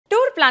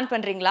Plan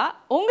பண்றீங்களா?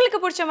 உங்களுக்கு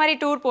பிடிச்ச மாதிரி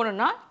டூர்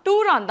போகணும்னா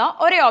டூர் ஆன் தான்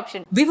ஒரே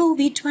option. Vivo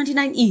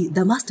V29e,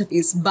 the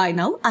masterpiece. Buy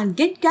now and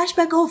get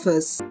cashback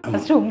offers.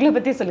 First உங்களை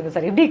பத்தி சொல்லுங்க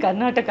சார். எப்படி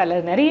கர்நாடகால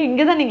நிறைய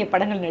இங்க தான் நீங்க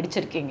படங்கள்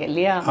நடிச்சிருக்கீங்க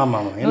இல்லையா? ஆமா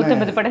ஆமா.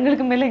 150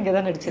 படங்களுக்கு மேல இங்க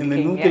தான் நடிச்சிருக்கீங்க.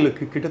 இந்த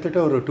 100 கிட்டத்தட்ட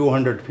ஒரு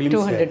 200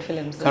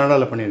 ஃபிலிம்ஸ்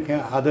கன்னடால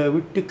பண்ணியிருக்கேன். அதை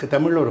விட்டு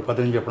தமிழ்ல ஒரு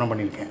 15 படம்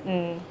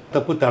பண்ணியிருக்கேன்.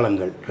 தப்பு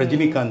தாளங்கள்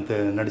ரஜினிகாந்த்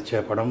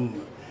நடிச்ச படம்,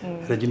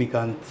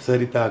 ரஜினிகாந்த்,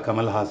 சரிதா,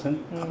 கமல்ஹாசன்,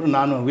 அப்புறம்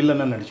நானும்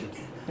வில்லனா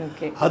நடிச்சிருக்கேன்.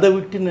 அதை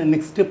விட்டு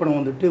நெக்ஸ்ட் படம்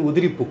வந்துட்டு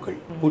உதிரி பூக்கள்,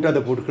 பூட்டாத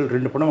பூட்டுக்கள்,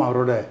 2 படம்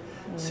அவரோட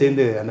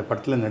சேர்ந்து அந்த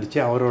படத்தில் நடித்து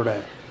அவரோட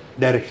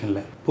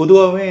டைரக்ஷனில்.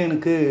 பொதுவாகவே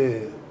எனக்கு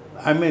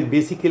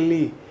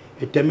பேசிக்கலி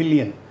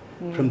டெமிலியன்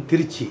ஃப்ரம்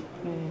திருச்சி.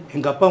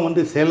 எங்கள் அப்பா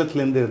வந்து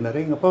சேலத்துலேருந்து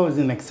இருந்தார். எங்கள் அப்பா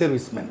வாஸ் எக்ஸ்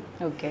சர்வீஸ் மேன்.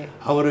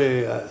 அவர்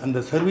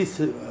அந்த சர்வீஸ்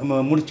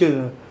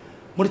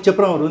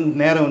முடிச்சப்பறம் அவர்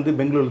வந்து நேரம் வந்து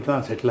பெங்களூருக்கு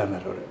தான் செட்டில்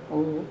ஆனார்.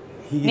 அவர்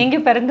நீங்க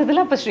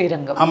பிறந்ததுல அப்ப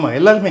ஸ்ரீரங்கம்? ஆமா,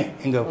 எல்லாருமே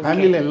எங்க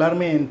ஃபேமிலியில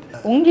எல்லாருமே.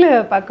 உங்களை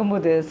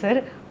பார்க்கும்போது சார்,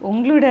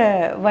 உங்களோட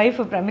வைஃப்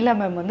பிரமிளா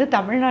மேம் வந்து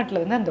தமிழ்நாட்டில்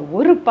வந்து அந்த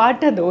ஒரு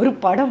பாட்டு, அந்த ஒரு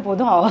படம்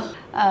போதும்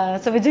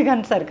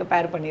விஜயகாந்த் சாருக்கு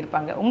பேர்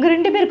பண்ணியிருப்பாங்க. உங்க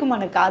 2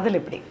 பேருக்குமான காதல்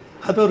எப்படி?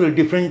 அது ஒரு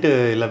டிஃப்ரெண்ட்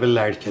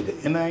லெவலில் ஆயிடுச்சது.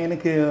 ஏன்னா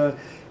எனக்கு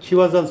she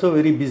was also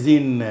very busy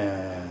இன்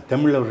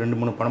தமிழில் ஒரு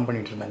 2-3 படம்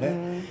பண்ணிட்டு இருந்தாங்க.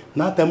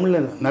 நான்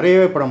தமிழில்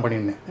நிறையவே படம்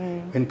பண்ணியிருந்தேன்.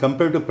 when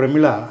compared to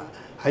Pramila,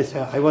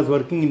 I was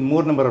working in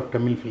more number of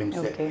Tamil films.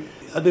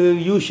 அது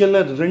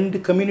யூஷுவலாக 2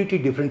 community,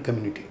 different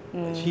community.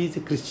 She is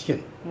a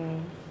Christian,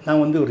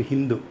 நான் வந்து ஒரு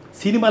ஹிந்து.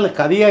 சினிமாவில்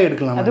கதையாக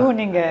எடுக்கலாம். அதுவும்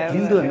நீங்கள்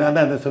ஹிந்து, நான்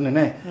தான் அதை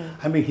சொன்னேன்னே,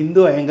 ஐ மீன்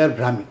ஹிந்து, ஐயங்கார்,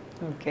 பிராமின்.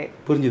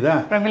 புரிஞ்சுதா?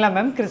 Pramila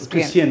ma'am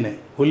Christian,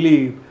 only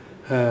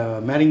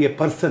marrying a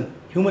person,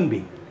 human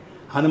being,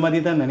 அந்த மாதிரி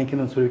தான்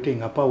நினைக்கணும்னு சொல்லிட்டு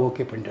எங்கள் அப்பா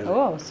ஓகே பண்ணிட்டாரு. ஓ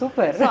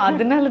சூப்பர்.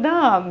 அதனால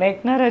தான்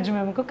மேக்னா ராஜ்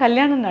மேமுக்கும்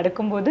கல்யாணம்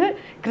நடக்கும்போது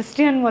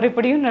கிறிஸ்டியன்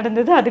முறைப்படியும்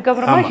நடந்தது,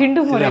 அதுக்கப்புறமா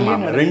ஹிந்து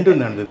முறையிலையும்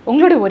ரெண்டும் நடந்தது.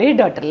 உங்களோட ஒரே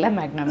டாட்டர்ல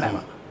மேக்னா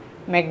மேம்,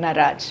 மேக்னா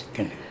ராஜ்.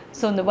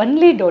 ஸோ இந்த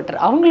ஒன்லி டாட்டர்,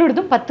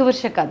 அவங்களோடதும் 10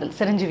 வருஷ காதல்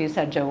சிரஞ்சீவி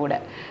சர்ஜாவோட.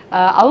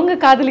 அவங்க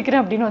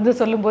காதலிக்கிறேன் அப்படின்னு வந்து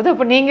சொல்லும்போது,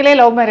 அப்போ நீங்களே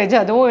லவ் மேரேஜ்,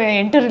 அதுவும்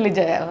இன்டர்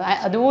ரிலிஜன்,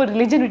 அதுவும்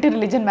ரிலிஜன் விட்டு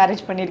ரிலிஜன்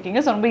மேரேஜ்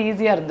பண்ணியிருக்கீங்க. ஸோ ரொம்ப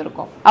ஈஸியாக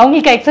இருந்திருக்கும்.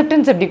 அவங்களுக்கு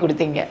அக்செப்டன்ஸ் எப்படி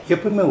கொடுத்தீங்க?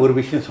 எப்பவுமே ஒரு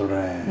விஷயம்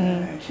சொல்கிறேன்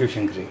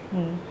சிவசங்கரி,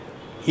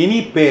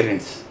 எனி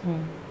பேரண்ட்ஸ்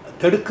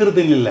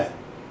தடுக்கிறதுன்னு இல்லை,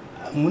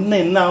 முன்ன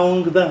என்ன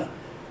அவங்க தான்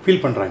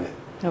ஃபீல் பண்ணுறாங்க.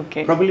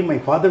 Probably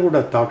my father would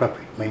have thought of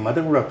it, my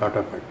mother would have thought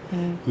of it.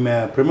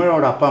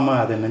 பிரமிளாவோட அப்பா அம்மா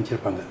அதை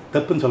நினச்சிருப்பாங்க.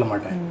 தப்புன்னு சொல்ல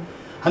மாட்டேன்.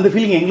 அந்த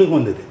ஃபீலிங் எங்களுக்கும்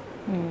வந்தது.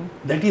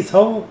 That is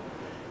how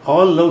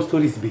all love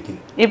stories begin.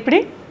 எப்படி?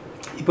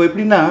 இப்போ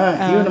எப்படின்னா,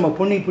 இவன் நம்ம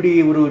பொண்ணு இப்படி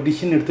ஒரு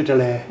டிசிஷன்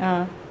எடுத்துட்டாலே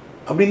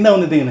அப்படின்னு தான்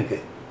வந்தது எனக்கு.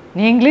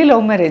 நீங்களே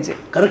லவ் மேரேஜ்?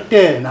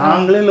 கரெக்டு,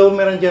 நாங்களே லவ்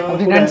மேரேஜ்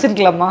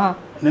நினச்சிருக்கலாமா?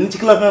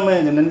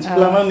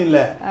 நினச்சிக்கலாமான்னு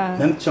இல்லை,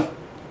 நினச்சோம்.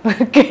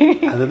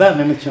 அதுதான்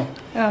நினச்சோம்.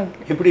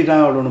 எப்படின்னா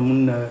அவளோட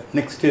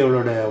நெக்ஸ்ட்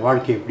அவளோட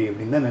வாழ்க்கை எப்படி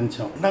அப்படின்னு தான்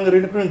நினச்சோம். நாங்கள்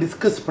 2 பேரும்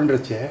டிஸ்கஸ்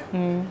பண்ணுறச்ச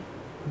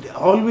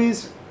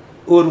ஆல்வேஸ்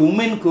ஒரு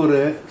உமனுக்கு ஒரு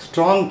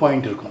ஸ்ட்ராங்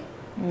பாயிண்ட் இருக்கும்.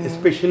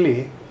 எஸ்பெஷலி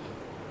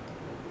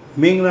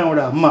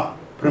மேங்கனாவோட அம்மா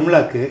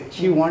பிரமிளாக்கு,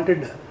 she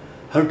wanted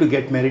her to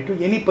get married to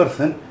any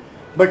person,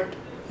 but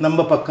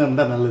நம்ம பக்கம்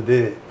இருந்தால் நல்லது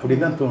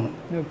அப்படின்னு தான் தோணும்.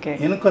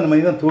 எனக்கும் அந்த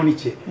மாதிரி தான்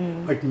தோணிச்சு.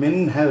 But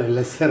men have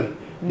lesser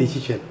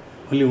decision,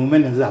 only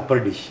woman has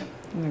Appar decision.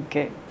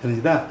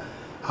 தெரிஞ்சுதா?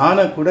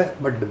 ஆனால் கூட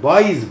but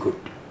boy is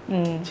good.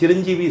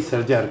 Chiranjeevi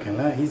Sharjah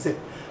இருக்கேன்னா ஹீஸ் எ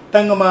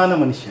தங்கமான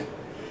மனுஷன்.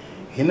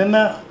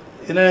 என்னென்னா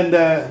இந்த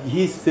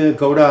ஹீஸ்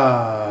கவுடா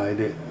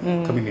இது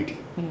கம்யூனிட்டி.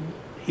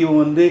 இவன்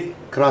வந்து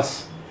கிராஸ்,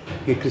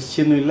 இங்கே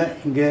கிறிஸ்டியனும் இல்லை,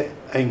 இங்கே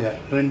இங்கே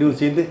ரெண்டும்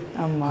சேர்ந்து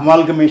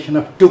அமால்கமேஷன்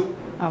ஆஃப் 2,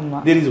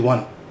 தேர் இஸ்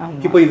 1.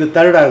 இப்போ இது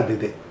தேர்டாகுது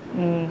இது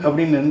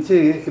அப்படின்னு நினச்சி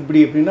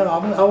இப்படி எப்படின்னா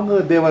அவங்க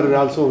தேவர்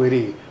ஆல்சோ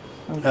வெரி,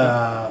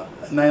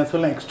 நான்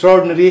சொல்ல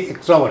எக்ஸ்ட்ராடினரி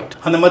எக்ஸ்ட்ராவர்ட்,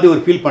 அந்த மாதிரி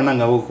ஒரு ஃபீல்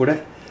பண்ணாங்க அவங்க கூட.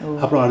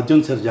 அப்புறம்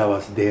அர்ஜுன் சர்ஜா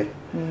வாஸ் தேர்,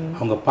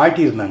 அவங்க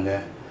பாட்டி இருந்தாங்க,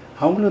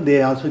 அவங்களும் they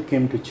also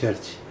came to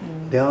search,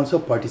 they also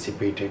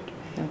participated.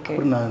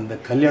 அப்புறம் நான் இந்த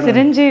கல்யாணம்,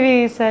 சிரஞ்சீவி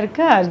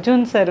சாருக்கு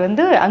அர்ஜுன் சார்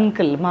வந்து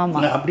அங்கிள், மாமா.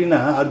 அப்படின்னா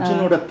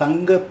அர்ஜுனோட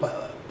தங்க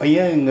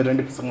பையன் இங்கே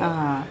 2 பசங்க,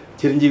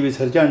 சிரஞ்சீவி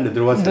சர்ஜா அண்ட்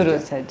துருவா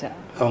சர்ஜா,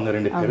 அவங்க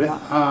 2 பேர்.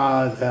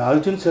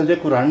 அர்ஜுன்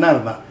சர்ஜாக்கு ஒரு அண்ணா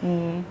இருந்தான்,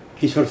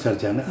 கிஷோர்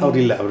சர்ஜான்னு.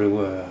 அவர் இல்லை, அவர்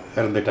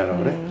இறந்துட்டார்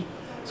அவர்.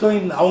 ஸோ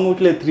அவங்க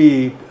வீட்டில் 3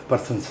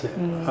 பர்சன்ஸு,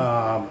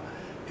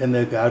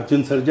 இந்த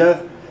அர்ஜுன் சர்ஜா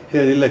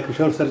இல்லை,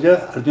 கிஷோர் சர்ஜா,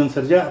 அர்ஜுன்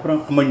சர்ஜா, அப்புறம்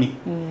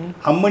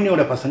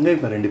அம்மணியோட பசங்க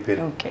இப்போ 2 பேர்.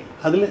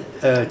 அதில்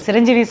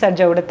சிரஞ்சீவி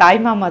சர்ஜாவோட தாய்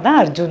மாமா தான்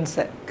அர்ஜுன்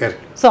சார்.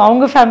 கரெக்ட். ஸோ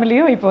அவங்க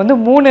ஃபேமிலியும் இப்போ வந்து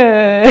 3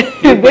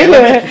 பேர்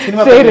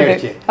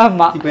சேருது.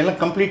 ஆமாம், இப்போ எல்லாம்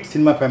கம்ப்ளீட்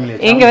சினிமா ஃபேமிலி.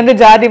 இங்கே வந்து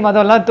ஜாதி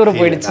மதம்லாம் தூரம்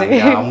போயிடுச்சு.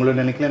 அவங்களும்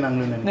நினைக்கல,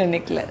 நாங்களும்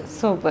நினைக்கல.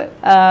 சூப்பர்.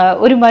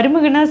 ஒரு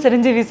மருமகனா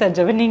சிரஞ்சீவி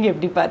சர்ஜாவை நீங்கள்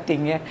எப்படி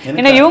பார்த்தீங்க?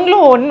 ஏன்னா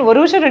இவங்களும்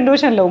 1 வருஷம் 2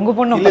 வருஷம் இல்லை, உங்கள்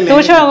பொண்ணு 10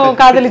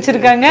 வருஷம்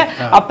காதலிச்சிருக்காங்க,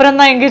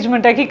 அப்புறம் தான்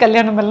என்கேஜ்மெண்ட் ஆகி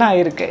கல்யாணம் எல்லாம்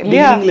இருக்கு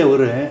இல்லையா?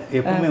 ஒரு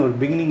எப்பவுமே ஒரு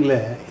பிகினிங்ல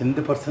எந்த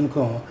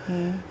பர்சனுக்கும்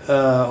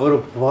ஒரு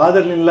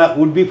ஃபாதர் இல்லா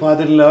வுட் பி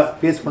ஃபாதர் இல்லா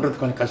ஃபேஸ் பண்றது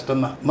கொஞ்சம்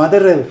கஷ்டம் தான்.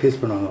 மதரை ஃபேஸ்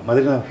பண்ணுவாங்க,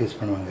 மதரை ஃபேஸ்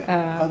பண்ணுவாங்க,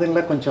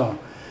 அதெல்லாம் கொஞ்சம்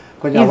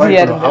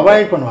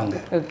அவாய்ட் பண்ணுவாங்க.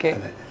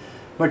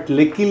 But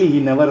luckily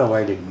he never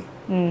avoided me.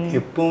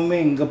 எப்பவுமே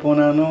எங்கே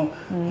போனாலும்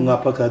உங்கள்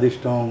அப்பாவுக்கு அது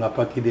இஷ்டம் உங்கள்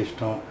அப்பாவுக்கு இது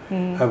இஷ்டம்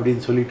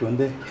அப்படின்னு சொல்லிட்டு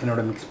வந்து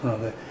என்னோட மிக்ஸ்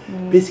பண்ணுவாங்க.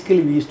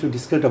 Basically we use to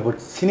discuss about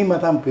cinema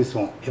தான்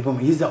பேசுவோம்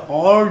எப்பவுமே. Is a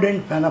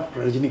ardent fan of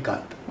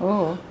Rajinikanth.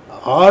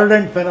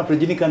 Ardent fan of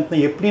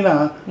ரஜினிகாந்த்னா எப்படின்னா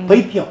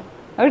பைத்தியம்.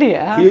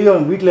 அப்படியா? ஐயோ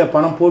வீட்டில்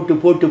பணம் போட்டு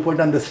போட்டு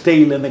போட்டு அந்த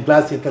ஸ்டைல் அந்த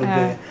கிளாஸ்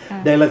ஏற்றுறது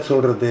டைலாக்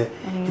சொல்கிறது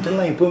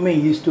இதெல்லாம் எப்பவுமே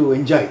யூஸ் டு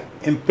என்ஜாய்.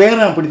 என்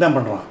பேரன் அப்படி தான்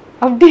பண்ணுறான்.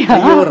 அப்படியா?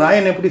 ஐயோ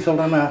ராயன் எப்படி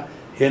சொல்கிறான்னா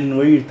என்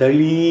வழி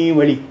தனி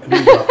வழி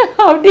அப்படின்னு.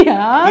 அப்படியா?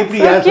 இப்படி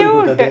யார் சொல்லி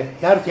கொடுத்தாது?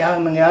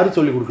 நாங்கள் யாரும்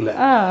சொல்லி கொடுக்கல.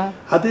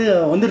 அது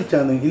வந்துருச்சு,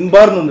 அந்த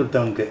இன்பார்னு வந்துருச்சு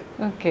அவனுக்கு.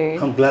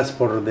 அவன் கிளாஸ்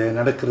போடுறது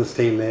நடக்கிற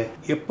ஸ்டைலு.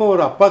 எப்போ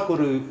ஒரு அப்பாவுக்கு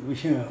ஒரு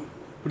விஷயம்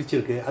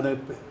பிடிச்சிருக்கு அதை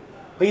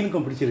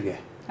பையனுக்கும் பிடிச்சிருக்கு.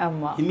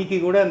 இன்னைக்கு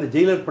கூட அந்த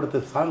ஜெயிலர் படத்தை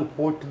சாங்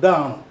போட்டு தான்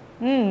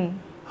ஆகணும்.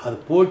 அது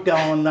போட்டு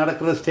அவன்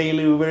நடக்கிற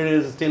ஸ்டைலு விழு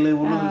ஸ்டைலு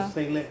உழுற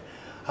ஸ்டைலு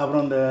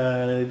அப்புறம் அந்த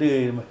இது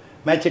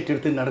மேட்செட்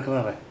எடுத்து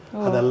நடக்கிறாரு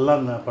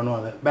அதெல்லாம்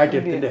பண்ணுவாங்க. பேட்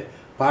எடுத்துட்டு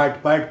பாட்டு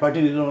பாட்டு பாட்டு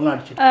இதெல்லாம்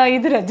அடிச்சு.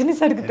 இது ரஜினி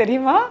சாருக்கு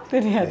தெரியுமா?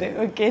 தெரியாது.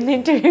 ஓகே. இந்த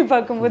இன்டர்வியூ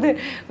பார்க்கும்போது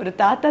ஒரு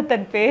தாத்தா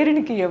தன்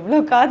பேரனுக்கு எவ்வளோ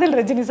காதல்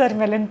ரஜினி சார்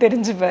மேலேன்னு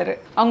தெரிஞ்சுப்பாரு.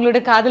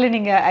 அவங்களோட காதலை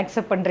நீங்கள்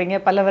அக்செப்ட் பண்ணுறீங்க,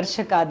 பல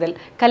வருஷ காதல்,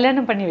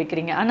 கல்யாணம் பண்ணி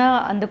வைக்கிறீங்க. ஆனால்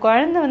அந்த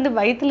குழந்தை வந்து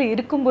வயிற்றுல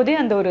இருக்கும்போதே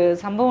அந்த ஒரு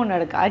சம்பவம்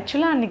நடக்கு.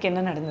 ஆக்சுவலாக அன்றைக்கி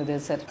என்ன நடந்தது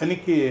சார்?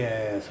 அன்றைக்கி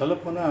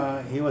சொல்லப்போனால்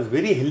ஹி வாஸ்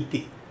வெரி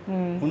ஹெல்த்தி.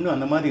 இன்னும்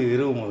அந்த மாதிரி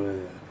வெறும்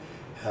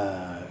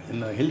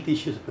இன்னும் ஹெல்த்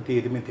இஷ்யூஸ் பற்றி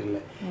எதுவுமே தெரியல.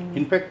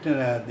 In fact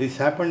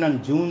this happen on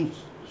June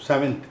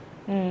 7th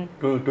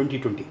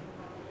 2020.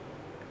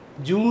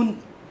 June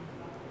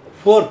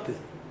 4th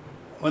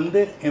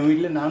வந்து என்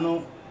வீட்டில்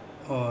நானும்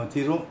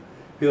சீரும்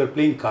we were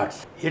playing cards.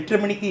 8:30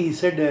 மணிக்கு he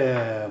said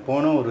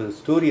போனோம் ஒரு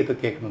ஸ்டோரி எதோ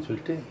கேட்கணும்னு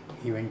சொல்லிட்டு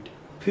ஈவெண்ட்.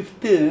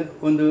 5th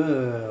வந்து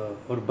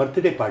ஒரு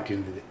பர்த்டே பார்ட்டி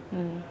இருந்தது.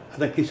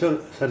 அதான் கிஷோர்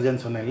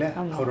சர்ஜன் சொன்னேன்ல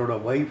அவரோட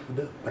ஒய்ஃப்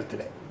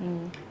பர்த்டே.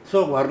 ஸோ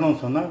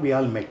வரணும்னு சொன்னால் we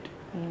all met.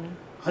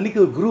 அன்றைக்கி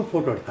ஒரு குரூப்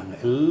ஃபோட்டோ எடுத்தாங்க.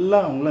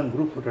 எல்லாம் அவங்களாம்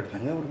குரூப் ஃபோட்டோ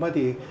எடுத்தாங்க. ஒரு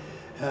மாதிரி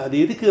அது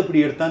எதுக்கு அப்படி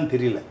எடுத்தான்னு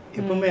தெரியல.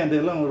 எப்பவுமே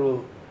அதெல்லாம் ஒரு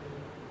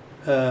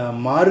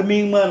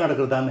மார்மிங்கமாக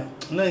நடக்கிறதானே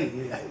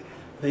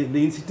இந்த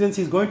இன்சிடென்ஸ்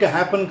இஸ் கோயிங் டு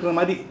ஹேப்பன்ங்கிற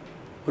மாதிரி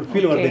ஒரு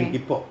ஃபீல் வருது எனக்கு.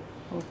 இப்போ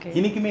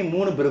இன்றைக்குமே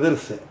 3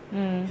 பிரதர்ஸு.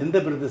 எந்த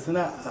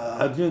பிரதர்ஸ்னா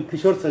அர்ஜுன்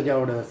கிஷோர்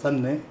சர்ஜாவோட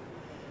சன்னு,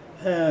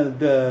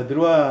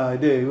 துருவா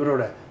இது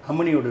இவரோட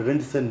அம்மனியோட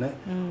 2 சன்னு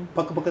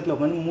பக்கத்தில்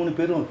உட்காந்து 3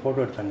 பேரும் ஒரு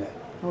ஃபோட்டோ எடுத்தாங்க.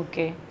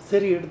 ஓகே.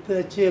 சரி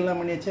எடுத்தாச்சு எல்லாம்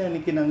பண்ணியாச்சு.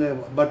 அன்றைக்கி நாங்கள்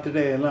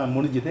பர்த்டே எல்லாம்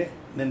முடிஞ்சுது.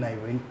 தென் ஐ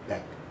வென்ட்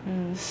பேக்.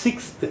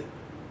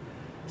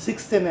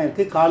 6th என்ன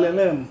இருக்குது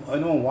காலையில்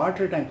என்னமோ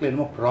வாட்டர் டேங்க்கில்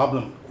என்னமோ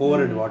ப்ராப்ளம்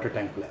ஓவர் ஹெட் வாட்டர்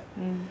டேங்க்கில்.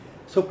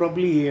 So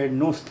probably he had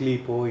no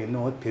ஸ்லீப்போ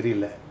என்னவோ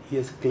தெரியல. He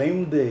has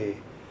climbed the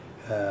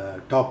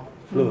top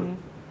floor,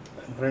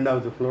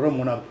 2வது ஃப்ளோரோ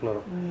 3வது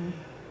ஃப்ளோரோ.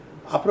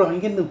 அப்புறம்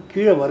அங்கேருந்து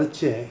கீழே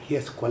வரைச்சு ஹி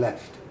ஹஸ்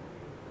கொலாப்ஸ்ட்.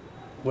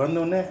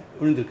 வந்தோடனே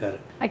விழுந்திருக்காரு.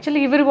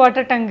 ஆக்சுவலி இவர்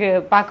வாட்டர் டேங்க்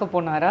பார்க்க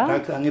போனாரா?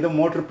 அங்கே ஏதோ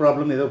மோட்டர்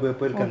ப்ராப்ளம் ஏதோ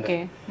போயிருக்காங்க.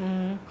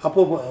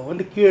 அப்போது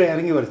வந்து கீழே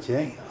இறங்கி வரைச்சு.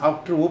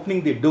 After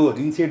opening the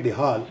door inside the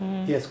hall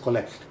he has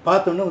collapsed.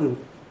 பார்த்தோன்னே ஒரு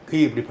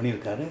கை இப்படி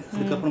பண்ணியிருக்காரு.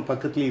 அதுக்கப்புறம்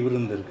பக்கத்துலேயே இவர்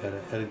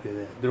இருந்திருக்காரு அதுக்கு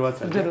துருவா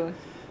சார்.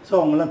 ஸோ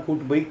அவங்களாம்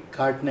கூப்பிட்டு போய்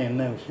காட்டின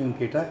என்ன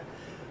விஷயம்னு கேட்டால்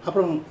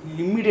அப்புறம்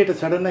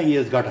இம்மிடியேட்டாக சடனாக ஹி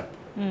ஹஸ் காட் அப்.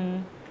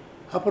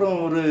 அப்புறம்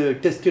ஒரு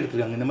டெஸ்ட்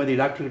எடுத்துருக்காங்க. இந்த மாதிரி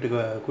டாக்டர்கிட்ட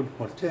கூப்பிட்டு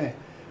போச்சு.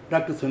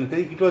 டாக்டர்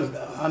சொன்னிருக்காரு இட் வாஸ்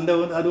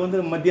அது வந்து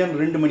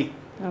மத்தியானம் 2 மணி.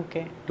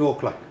 ஓகே. 2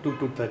 o'clock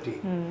 2:30.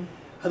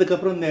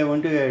 அதுக்கப்புறம் இந்த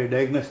வந்து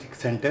diagnostic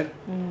centre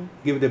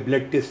give the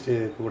blood test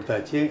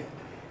கொடுத்தாச்சு,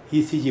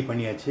 இசிஜி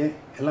பண்ணியாச்சு.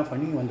 எல்லாம்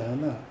பண்ணி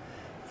வந்தாங்கன்னா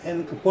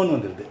எனக்கு ஃபோன்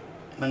வந்துடுது.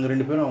 நாங்கள்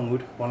 2 பேரும் அவங்க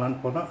வீட்டுக்கு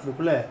போகலான்னு போனோம்.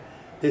 அதுக்குள்ளே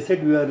they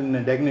said we are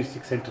in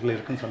diagnostic சென்டரில்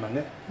இருக்குன்னு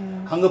சொன்னாங்க.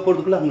 அங்கே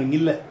போகிறதுக்குள்ளே அவங்க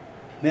இல்லை,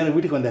 நேராக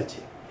வீட்டுக்கு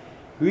வந்தாச்சு.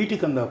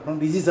 வீட்டுக்கு வந்த அப்புறம்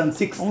திஸ் இஸ் ஆன்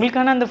 6th.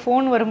 உங்களுக்கான அந்த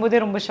ஃபோன் வரும்போதே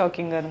ரொம்ப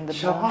ஷாக்கிங்காக இருந்தது.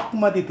 ஷாக்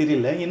மாதிரி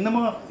தெரியல,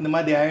 என்னமோ இந்த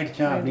மாதிரி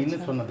ஆயிடுச்சா அப்படின்னு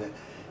சொன்னது.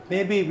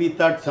 Maybe we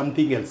thought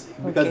something else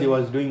because he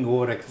was doing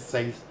over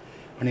exercise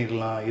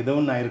பண்ணியிருக்கலாம், ஏதோ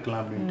ஒன்று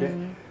ஆயிருக்கலாம் அப்படின்ட்டு.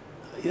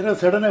 ஏதோ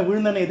சடனாக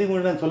விழுந்தானே எதுக்கு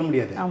விழுந்தான்னு சொல்ல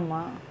முடியாது.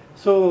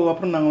 ஸோ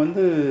அப்புறம் நாங்கள்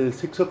வந்து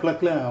 6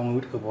 o'clock அவங்க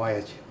வீட்டுக்கு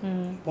போயாச்சு.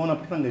 போன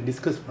அப்புறம் நாங்கள்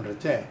டிஸ்கஸ்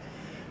பண்ணுறச்ச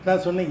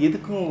நான் சொன்னேன்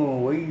எதுக்கும்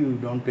ஒய் யூ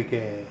டோன்ட் டேக்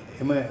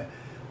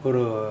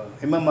ஒரு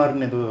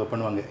எம்எம்ஆர்னு ஏதோ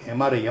பண்ணுவாங்க,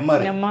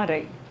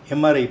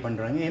 எம்ஆர்ஐ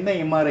பண்ணுறாங்க. என்ன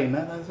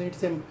எம்ஆர்ஐனா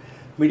இட்ஸ் எ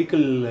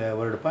மெடிக்கல்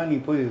வேர்டுப்பா, நீ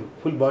போய்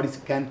ஃபுல் பாடி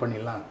ஸ்கேன்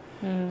பண்ணிடலாம்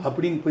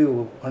அப்படின்னு போய்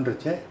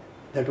பண்ணுறச்ச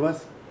தட்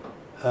வாஸ்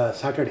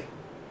சாட்டர்டே.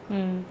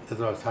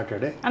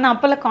 ஆனால்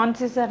அப்போல்லாம்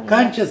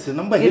கான்ஷியஸ்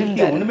நம்ம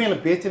ஹெல்த்தி ஒன்றுமே இல்லை,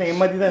 பேச்சுன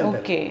மாதிரி தான்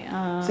இருந்தது.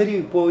 சரி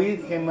போய்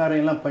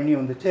எம்ஆர்ஐலாம் பண்ணி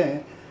வந்துச்சு.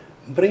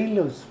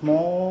 பிரெயினில்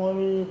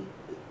ஸ்மால்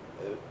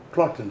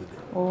கிளாட் இருந்தது,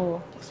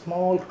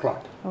 small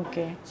Claude.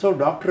 Okay. So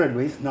doctor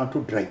advice not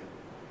to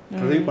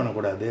drive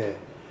பண்ணக்கூடாது,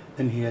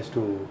 then he has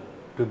to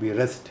be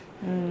rest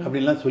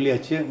அப்படின்லாம்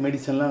சொல்லியாச்சு,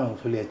 மெடிசன்லாம்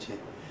சொல்லியாச்சு.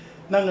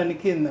 நாங்கள்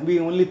அன்றைக்கி வி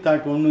ஒன்லி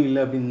தாட் ஒன்றும்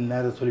இல்லை அப்படின்னு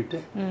நேரம் சொல்லிவிட்டு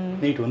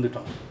நைட்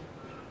வந்துட்டோம்.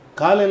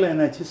 காலையில்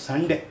என்னாச்சு,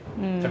 Sunday,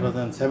 that was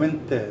on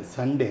 7th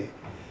Sunday.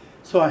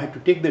 So I had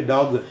to take the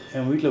talk.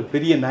 என் வீட்டில்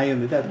பெரிய நாய்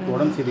இருந்தது, அதுக்கு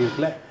உடம்பு சரி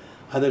இருக்கல.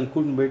 அதை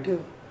கூட்டின்னு போயிட்டு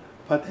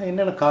பார்த்தேன்,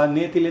 என்னென்ன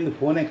நேற்றுலேருந்து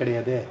ஃபோனே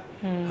கிடையாது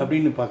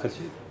அப்படின்னு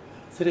பார்க்குறச்சு.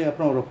 சரி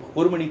அப்புறம்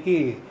ஒரு மணிக்கு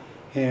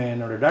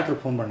என்னோடய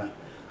டாக்டர் ஃபோன் பண்ணேன்.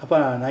 அப்பா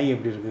நாய்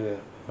எப்படி இருக்குது,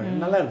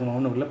 நல்லா இருக்கணும்,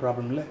 ஒன்றும் இல்லை,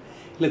 ப்ராப்ளம் இல்லை,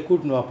 இல்லை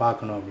கூட்டின்னு வா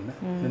பார்க்கணும் அப்படின்னா.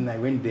 தென் I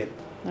went there.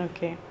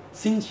 Okay.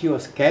 Since she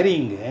was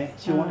carrying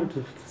she wanted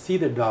to see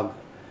the dog.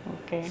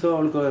 Okay. So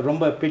அவளுக்கு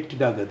ரொம்ப பெட்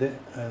டாக் அது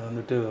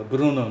வந்துட்டு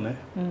ப்ரூனோன்னு.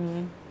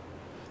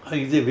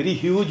 It's A very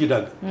huge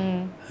talk.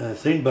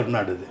 Saint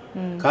Bernard. அது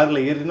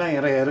காரில் ஏறினா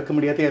இறக்க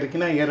முடியாது,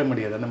 இறக்கினா ஏற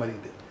முடியாது, அந்த மாதிரி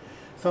இது.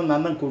 ஸோ அந்த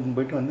அண்ணன் கூட்டின்னு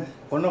போயிட்டு வந்து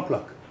 1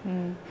 o'clock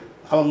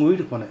அவங்க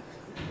வீட்டுக்கு போனேன்,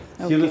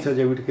 சிறு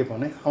சஜா வீட்டுக்கே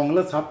போனேன்.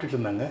 அவங்களாம் சாப்பிட்டுட்டு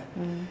இருந்தாங்க.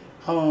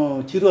 அவன்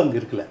சிறு அங்கே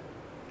இருக்கல.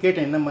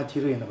 கேட்டேன், என்னம்மா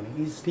சிறு என்ன பண்ணி?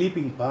 இஸ்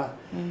ஸ்லீப்பிங்ப்பா,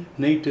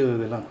 நைட்டு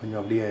இதெல்லாம் கொஞ்சம்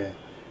அப்படியே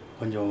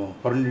கொஞ்சம்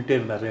புரண்டுகிட்டே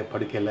இருந்தார்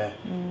படுக்கையில்.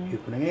 இது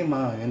பண்ணுங்க,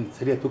 ஏம்மா எனக்கு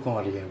சரியாக தூக்கம்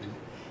வரலையே அப்படின்னு.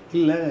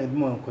 இல்லை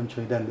இன்னும்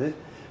கொஞ்சம் இதாக இருந்தது,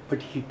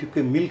 பட் ஹி டுக்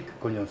மில்க்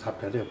கொஞ்சம்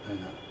சாப்பிட்டாரு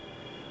அப்படின்னா.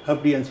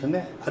 அப்படின்னு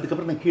சொன்னேன்.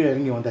 அதுக்கப்புறம் நான் கீழே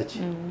இறங்கி வந்தாச்சு.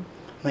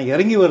 நான்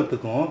இறங்கி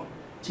வர்றதுக்கும்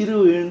சிறு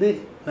எழுந்து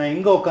நான்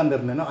எங்கே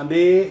உட்காந்துருந்தேனோ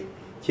அதே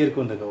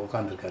சேருக்கு வந்து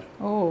உட்காந்துருக்காரு.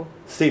 ஓ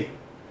சேம்.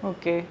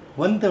 ஓகே.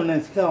 வந்தவொடனே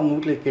அவங்க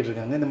வீட்டில்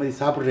கேட்டிருக்காங்க, இந்த மாதிரி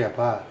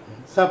சாப்பிட்றியாப்பா?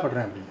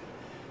 சாப்பிட்றேன் அப்படின்னு.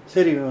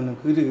 சரி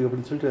உனக்கு இது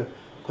அப்படின்னு சொல்லிட்டு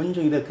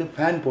கொஞ்சம் இதற்கு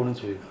ஃபேன் போடணும்னு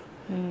சொல்லியிருக்காங்க.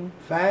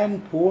 ஃபேன்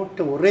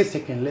போட்ட ஒரே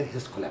செகண்டில்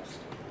his collapse.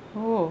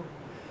 O.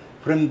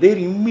 From there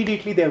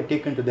immediately they have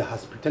taken to the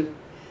hospital.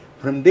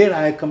 From there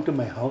I come to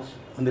my house.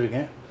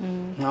 வந்திருக்கேன்.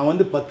 நான்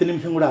வந்து 10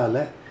 நிமிஷம் கூட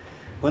ஆகலை.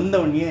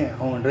 வந்தவொடனே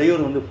அவன்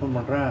டிரைவர் வந்து ஃபோன்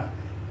பண்ணுறான்,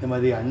 இந்த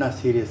மாதிரி அண்ணா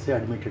serious,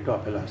 admitted to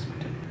Apollo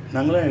hospital.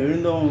 நாங்களாம்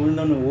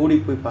விழுந்தோன்னு ஓடி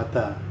போய்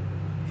பார்த்தா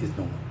is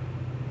no,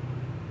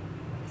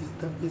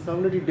 is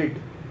already dead.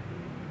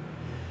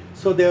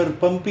 So they are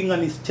pumping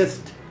on is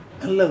chest.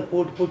 நல்லா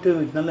போட்டு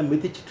நல்லா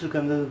மிதிச்சிட்டு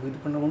இருக்காங்க. இது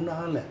பண்ண ஒன்றும்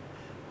ஆகலை.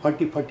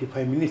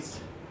 45 minutes.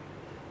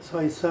 ஸோ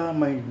ஐ சா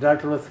my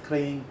daughter was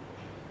crying.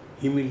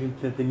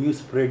 Immediately the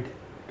news spread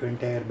to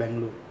entire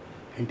Bangalore.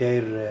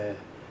 Entire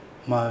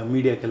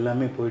மீடியாவுக்கு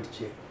எல்லாமே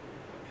போயிடுச்சு.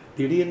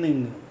 திடீர்னு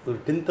ஒரு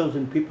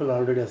 10,000 people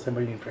already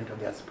assemble in front of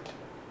the hospital.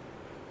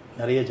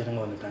 நிறைய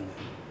ஜனங்க வந்துட்டாங்க.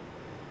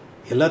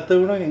 எல்லாத்த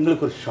விட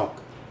எங்களுக்கு ஒரு ஷாக்,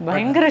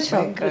 பயங்கர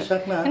ஷாக்.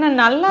 ஏன்னா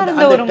நல்லா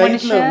இருந்த ஒரு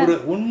மனுஷன் ஒரு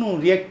ஒன்றும்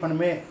ரியாக்ட்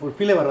பண்ணவே ஒரு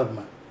ஃபீலே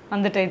வராதுமா.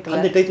 அந்த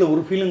டயத்தில்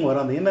ஒரு ஃபீலிங்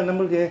வராது. ஏன்னா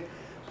நம்மளுக்கு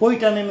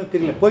போயிட்டானேன்னு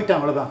தெரியல, போயிட்டான்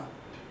அவ்வளோதான்.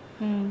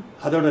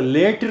 அதோட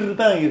லேட்டர்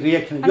தான்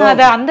ரியாக்ஷன்.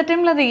 அந்த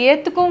டைமில் அதை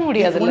ஏற்றுக்கவும்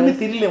முடியாது,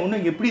 ஒன்றும் தெரியல,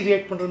 ஒன்றும் எப்படி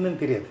ரியாக்ட்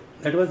பண்ணுறதுன்னு தெரியாது.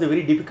 That was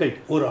very difficult.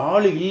 ஒரு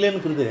ஆள்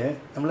இல்லைன்னு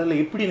நம்மளால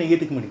எப்படி நான்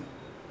ஏற்றுக்க முடியும்?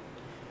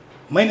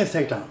 மைனஸ்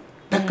ஆகிட்டான்,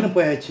 டக்குன்னு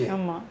போயாச்சு.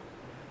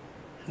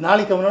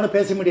 நாளைக்கு அவனோட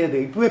பேச முடியாது,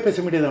 இப்போவே பேச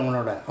முடியாது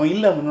அவனோட. அவன்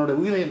இல்லை, அவனோட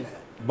உயிரே இல்லை.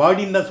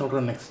 பாடின்னு தான்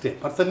சொல்கிறோம், நெக்ஸ்ட்டு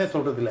பர்சனே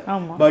சொல்கிறது இல்லை,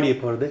 பாடியை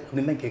போகிறது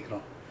அப்படின்னு தான்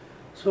கேட்குறோம்.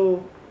 ஸோ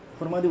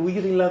ஒரு மாதிரி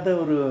உயிர் இல்லாத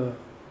ஒரு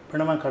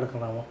பிணமாக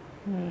கிடக்குறான் அவன்.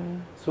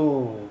 ஸோ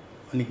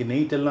அன்றைக்கி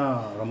நைட்டெல்லாம்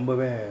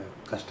ரொம்பவே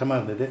கஷ்டமாக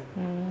இருந்தது.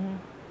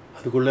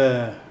 அதுக்குள்ளே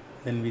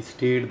then we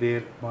state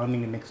there.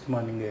 Next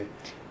morning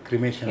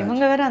cremation.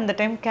 இவங்க வேறு அந்த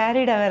டைம்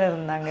கேரிடாக வேறு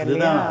இருந்தாங்க.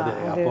 அதுதான் அது.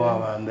 அப்போ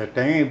அந்த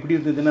டைம் எப்படி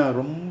இருந்ததுன்னா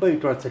ரொம்ப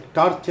இட் வாஸ் எ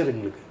டார்ச்சர்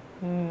எங்களுக்கு.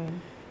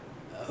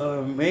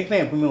 மேக்னா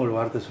எப்பவுமே ஒரு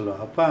வார்த்தை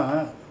சொல்லுவாள், அப்பா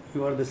யூ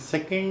ஆர் த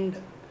செகண்ட்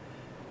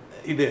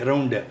இது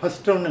ரவுண்டு.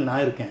 ஃபர்ஸ்ட் ரவுண்டு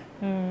நான் இருக்கேன்.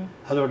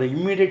 அதோட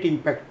இம்மீடியட்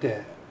இம்பேக்ட்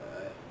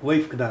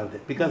ஒய்ஃப்க்கு தான் அது.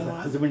 Because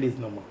husband is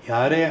no more.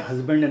 யாரே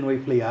ஹஸ்பண்ட் அண்ட்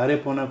ஒய்ஃபில் யாரே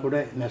போனால்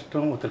கூட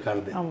நஷ்டம்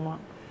ஒருத்தருக்காருது.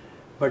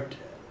 பட்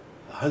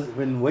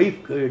வென்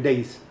ஒய்ஃப்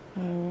டைஸ்,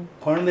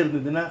 குழந்தை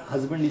இருந்ததுன்னா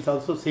ஹஸ்பண்ட் இஸ்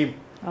ஆல்சோ சேம்.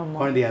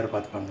 குழந்தை யார்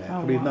பார்த்துப்பாங்க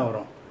அப்படின்னு தான்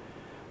வரும்.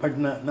 பட்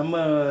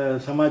நம்ம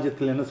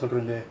சமாஜத்தில் என்ன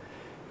சொல்கிறாங்க,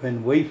 when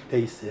wife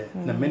dies,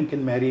 the men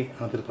can marry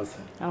another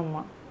person.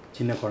 ஆமாம்,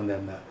 சின்ன குழந்தை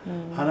இருந்தால்.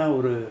 ஆனால்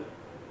ஒரு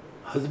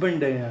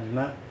ஹஸ்பண்ட்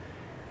டைனா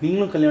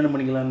நீங்களும் கல்யாணம்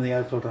பண்ணிக்கலாம்னு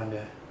யார் சொல்கிறாங்க?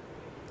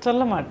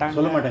 சொல்ல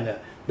மாட்டாங்க.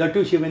 That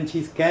too, when she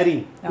is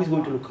carrying, who is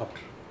going to look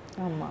after?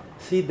 ஆமாம்.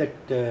 See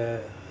that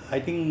I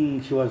think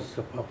she was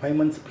 5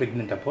 months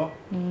pregnant அப்போ.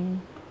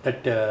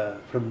 That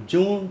from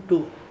June to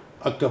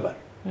October,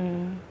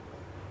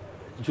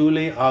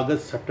 July,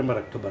 August, September,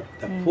 October,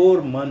 the 4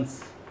 months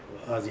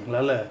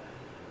எங்களால்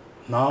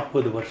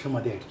 40 வருஷம்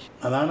அதே ஆயிடுச்சு.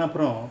 அதான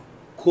அப்புறம்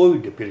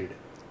Covid period,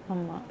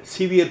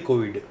 severe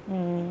Covid.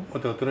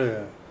 ஒருத்தர்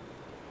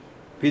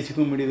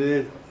பேசிக்க முடியுது,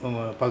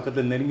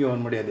 பக்கத்தில் நெருங்கி வர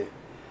முடியாது.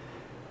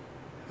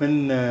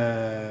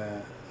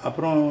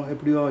 அப்புறம்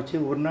எப்படியோ ஆச்சு.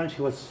 ஒரு நாள் she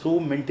was so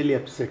mentally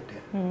upset.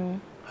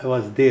 I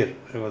was there,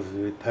 I was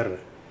with her.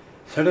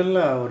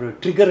 சடனாக ஒரு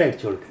ட்ரிகர்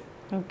ஆகிடுச்சு அவளுக்கு.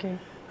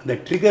 அந்த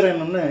ட்ரிகர்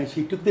என்னன்னா, she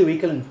took the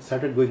vehicle and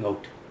started going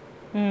out.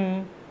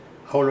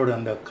 அவளோட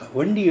அந்த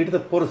வண்டி எடுத்து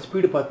போகிற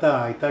ஸ்பீடு பார்த்தா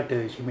I thought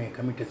she may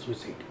committed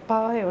suicide.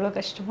 எவ்வளோ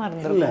கஷ்டமாக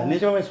இருந்தது. இல்லை,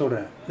 நிஜமே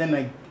சொல்கிறேன். தென்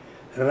ஐ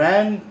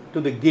ரேன்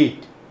டு த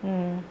கேட்.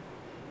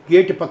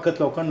 கேட்டு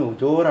பக்கத்தில் உட்காந்து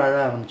ஜோராக அழ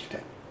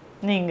ஆரம்பிச்சிட்டேன்.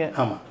 நீங்கள்?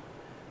 ஆமாம்.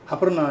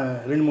 அப்புறம் நான்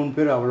 2-3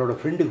 பேர் அவளோட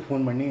ஃப்ரெண்டுக்கு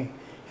ஃபோன் பண்ணி,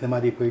 இந்த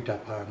மாதிரி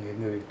போயிட்டாப்பா, அங்கே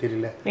எங்கே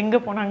தெரியல, எங்கே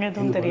போனாங்க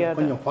எதுவும் தெரியாது,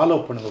 கொஞ்சம் ஃபாலோ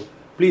பண்ணுங்க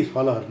ப்ளீஸ்,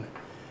 ஃபாலோ ஆகுன்னு.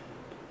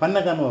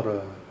 பண்ணக்கான ஒரு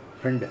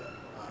ஃப்ரெண்டு,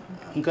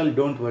 அங்கிள்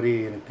டோன்ட் வரி,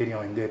 எனக்கு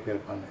தெரியும் எங்கே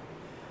போயிருப்பாங்க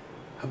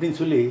அப்படின்னு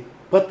சொல்லி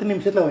 10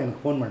 நிமிஷத்தில் அவன்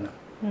எனக்கு ஃபோன் பண்ணான்.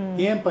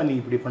 ஏன்ப்பா நீ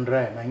இப்படி பண்ணுற,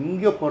 நான்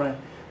எங்கேயோ போகிறேன்,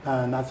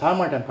 நான் சாக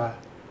மாட்டேன்ப்பா,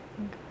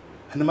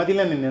 அந்த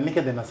மாதிரிலாம் நீ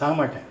நினைக்காத, நான் சாக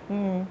மாட்டேன்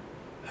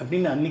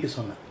அப்படின்னு அன்றைக்கி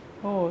சொன்னேன்.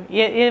 ஓ,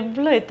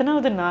 எவ்வளோ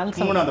எத்தனாவது நாள்?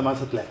 3ஆவது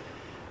மாதத்தில்.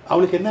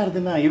 அவளுக்கு என்ன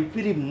இருந்ததுன்னா,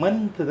 எவ்ரி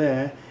மந்த்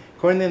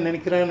குழந்தை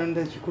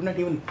நினைக்கிறான்னு she could not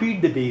even feed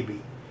the baby.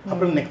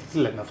 அப்புறம் நெக்ஸ்ட்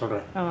இல்லை நான்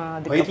சொல்கிறேன்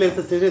வயிற்றுல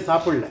இருக்க சரியாக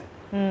சாப்பிடல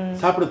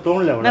சாப்பிட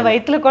தோணல நான்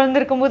வயிற்றுல குழந்தை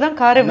இருக்கும்போது தான்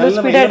கார் எவ்வளோ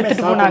ஸ்பீடாக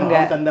எடுத்துகிட்டு போனாங்க.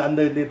 அந்த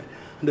அந்த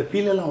அந்த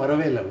ஃபீல் எல்லாம்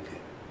வரவே இல்லை அவருக்கு.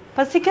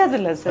 பசிக்காது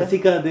இல்லை சார்?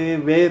 பசிக்காது,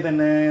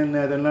 வேதனை,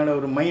 அதனால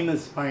ஒரு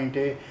மைனஸ்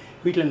பாயிண்ட்டு.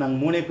 வீட்டில்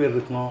நாங்கள் 3 பேர்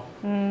இருக்கோம்.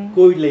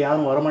 கோவிட்ல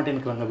யாரும்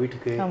வரமாட்டேன்னுக்குறாங்க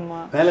வீட்டுக்கு.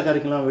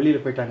 வேலைக்காரிக்கெல்லாம்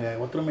வெளியில் போயிட்டாங்க,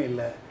 ஒருத்தருமே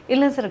இல்லை.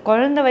 இல்லை சார்,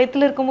 குழந்தை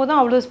வயிற்றுல இருக்கும்போது தான்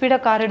அவ்வளோ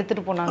ஸ்பீடாக கார்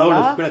எடுத்துகிட்டு போனாங்க.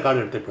 அவ்வளோ ஸ்பீடாக கார்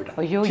எடுத்துகிட்டு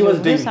போயிட்டாங்க.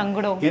 ஐயோ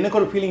சங்கடம். எனக்கு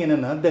ஒரு ஃபீலிங்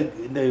என்னன்னா,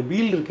 இந்த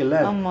வீல் இருக்குல்ல,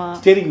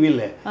 ஸ்டேரிங்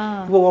வீல்,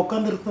 இப்போ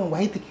உட்காந்துருக்கும்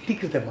வயிற்றுக்கு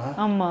இடிக்கிறதம்மா.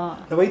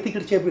 இந்த வயிற்றுக்கு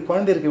இடிச்சு எப்படி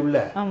குழந்தை இருக்கு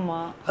உள்ள.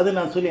 அது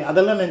நான் சொல்லி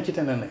அதெல்லாம்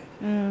நினச்சிட்டேன் நான்.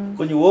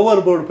 கொஞ்சம்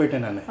ஓவர் போர்டு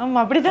போயிட்டேன் நான்.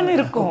 ஆமாம், அப்படி தானே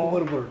இருக்கும்.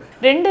 ஓவர் போர்டு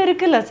 2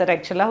 இருக்குல்ல சார்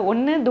ஆக்சுவலாக.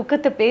 ஒன்று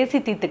துக்கத்தை பேசி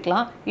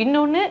தீர்த்துக்கலாம்,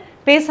 இன்னொன்று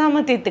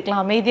பேசாமல்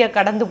தீர்த்துக்கலாம், அமைதியாக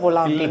கடந்து போகலாம்.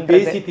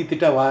 பேசி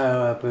தீர்த்துட்டா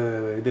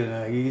இது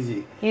ஈஸி.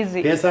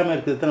 பேசாமல்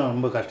இருக்கிறது தான்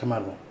ரொம்ப கஷ்டமாக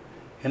இருக்கும்.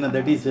 ஏன்னா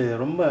தட் இஸ்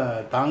ரொம்ப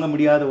தாங்க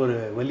முடியாத ஒரு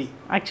வலி.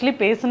 ஆக்சுவலி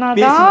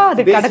பேசினாதான்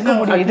அது கடக்க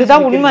முடியும்,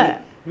 இதுதான் உண்மை.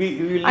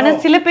 ஆனா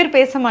சில பேர்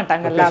பேச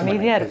மாட்டாங்கல்ல,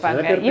 அமைதியா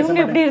இருப்பாங்க. இவங்க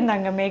எப்படி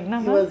இருந்தாங்க மேக்னா?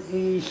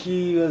 he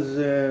was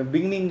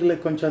beginningல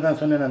கொஞ்சம் தான்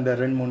சொன்னேன், அந்த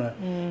 2-3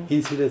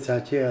 இன்சிடென்ட்ஸ்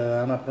ஆச்சு.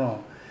 ஆனால் அப்புறம்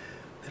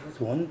there was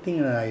one thing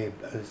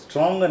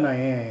ஸ்ட்ராங்காக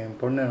நான் என்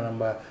பொண்ணு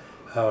நம்ம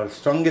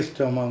strongest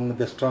among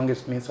the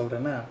strongest னே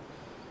சொல்கிறேன்னா,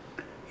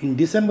 in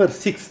December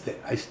 6th,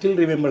 I still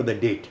remember the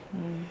date.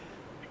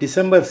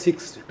 December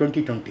 6th,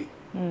 2020.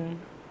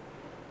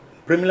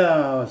 Pramila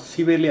was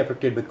severely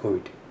affected by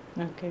COVID.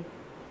 Okay.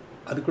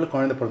 அதுக்குள்ளே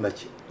குழந்தை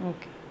பிறந்தாச்சு.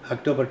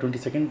 October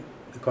 22nd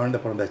குழந்தை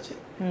பிறந்தாச்சு.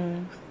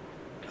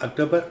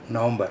 அக்டோபர்,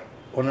 நவம்பர்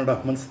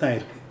 1.5 months தான்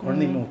இருக்குது.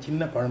 குழந்தை இன்னும்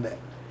சின்ன குழந்தை.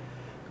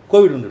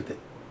 கோவிட் வந்துடுது.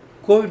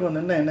 கோவிட்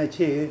வந்தோன்னா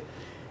என்னாச்சு,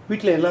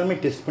 வீட்டில் எல்லாருமே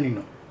டெஸ்ட்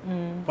பண்ணிடணும்.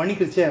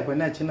 பண்ணிக்கிடுச்சு. அப்போ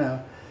என்னாச்சுன்னா,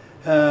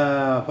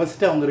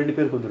 ஃபஸ்ட்டு அவங்க 2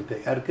 பேருக்கு வந்துடுது.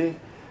 யாருக்கு?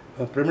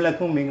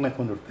 பிரமிளாக்கும்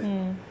மேகனாக்கும் வந்துடுது.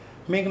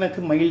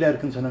 மேகனாக்கு மைல்டாக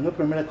இருக்குன்னு சொன்னாங்க,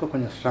 பிரமிளாக்கும்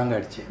கொஞ்சம் ஸ்ட்ராங்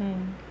ஆகிடுச்சு.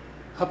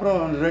 அப்புறம்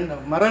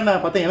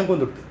நான் பார்த்தா எனக்கு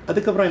வந்துடுது.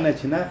 அதுக்கப்புறம்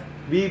என்னாச்சுன்னா,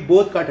 we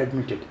both got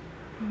admitted.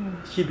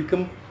 She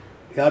become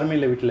யாருமே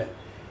இல்லை வீட்டில்.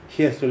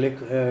 She has to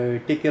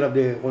take care of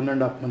the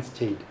 1.5 months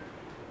child,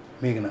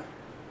 மேகனா.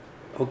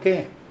 Okay,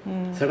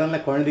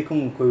 சடனாக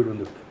குழந்தைக்கும் கோவிட்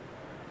வந்துடுது,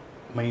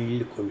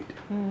 மைல்டு கோவிட்.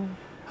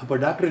 அப்போ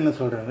டாக்டர் என்ன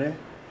சொல்கிறாரு,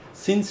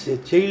 சின்ஸ்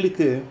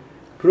சைல்டுக்கு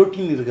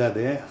ப்ரோட்டீன்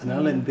இருக்காது,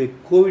 அதனால் இந்த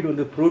கோவிட்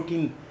வந்து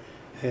ப்ரோட்டீன்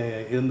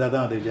இருந்தால்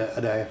தான்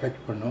அதை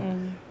எஃபெக்ட் பண்ணும்.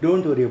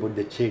 Don't worry about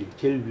the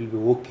child will be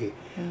okay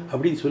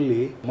அப்படின்னு சொல்லி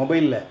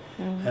மொபைலில்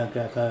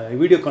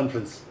வீடியோ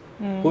கான்ஃபரன்ஸ்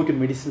போட்டு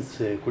மெடிசன்ஸ்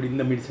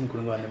இந்த மெடிசன்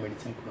கொடுங்க, அந்த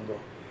மெடிசன் கொடுங்க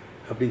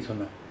அப்படின்னு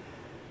சொன்னேன்.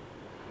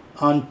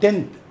 On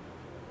 10th,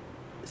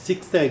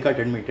 6th I got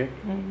admitted.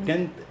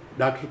 10th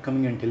doctor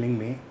coming and telling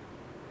me,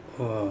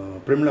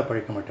 Pramila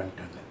பழைக்க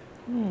மாட்டான்ட்டாங்க.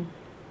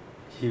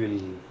 She will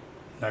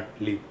not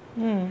live.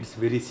 It's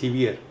very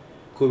severe.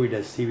 COVID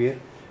is severe.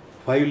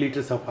 5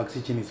 liters of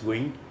oxygen is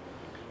going.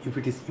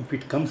 If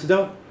it comes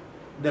down,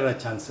 there are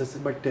chances.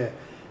 But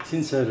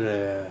since her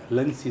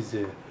lungs is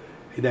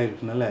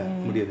இதாகிருக்கனால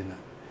முடியாதுங்க.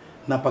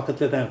 நான்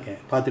பக்கத்தில் தான் இருக்கேன்,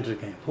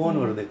 பார்த்துட்ருக்கேன். Phone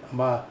வருது,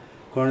 அம்மா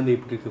குழந்தை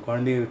இப்படி இருக்குது,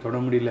 குழந்தைய தொட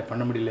முடியல,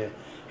 பண்ண முடியல,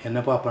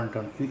 என்னப்பா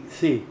பண்ணிட்டோம்.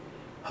 See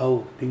how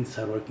things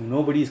are working.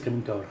 Nobody is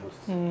coming to our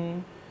house.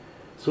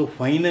 So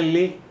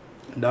finally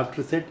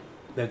doctor said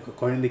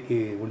குழந்தைக்கு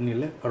ஒன்றும்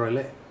இல்லை,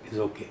 பரவாயில்ல,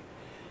 இட்ஸ் ஓகே.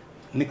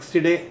 நெக்ஸ்ட்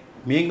டே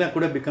மேக்னா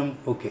கூட பிகம்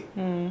ஓகே.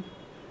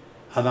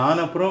 அது ஆன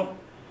அப்புறம்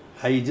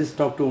I just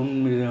talk to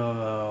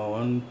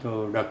one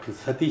doctor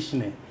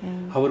சதீஷ்னு,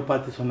 அவர்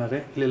பார்த்து சொன்னார்,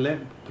 இல்லை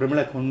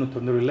பிரமிளாக்கு ஒன்றும்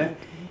தொந்தரவு இல்லை,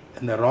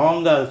 அந்த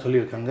ராங்காக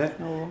சொல்லியிருக்காங்க,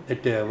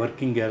 தட்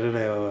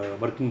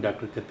ஒர்க்கிங்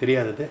டாக்டருக்கு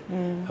தெரியாதது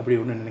அப்படி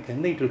ஒன்று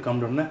நினைக்காங்க, இட் வில்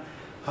கம் டவுன்னா.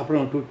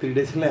 அப்புறம் 2-3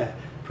 daysல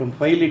from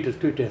 5 liters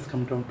to it has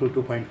come down to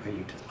 2.5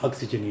 liters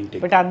oxygen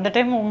intake. But அந்த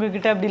டைம்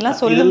உங்ககிட்ட அப்படிலாம்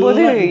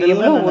சொல்லும்போது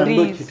எவ்வளோ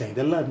அனுபவிச்சிட்டேன்,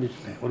 இதெல்லாம்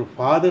அனுபவிச்சிட்டேன். ஒரு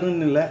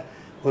ஃபாதர்னு இல்லை,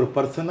 ஒரு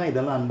பர்சனாக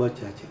இதெல்லாம்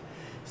அனுபவிச்சாச்சு.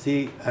 See,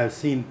 I have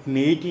seen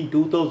in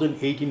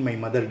 2018 my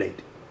mother died.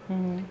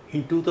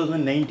 In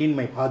 2019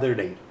 my father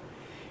died.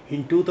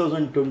 In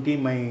 2020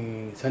 my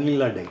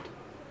son-in-law died.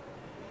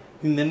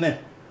 இந்த என்ன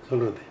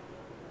சொல்கிறது,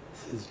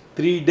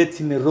 3 deaths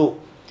in a row.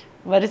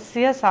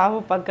 வரிசையாக சாவு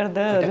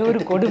பார்க்கறது அது ஒரு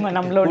கொடுமை.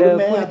 நம்மளோட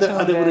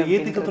அது ஒரு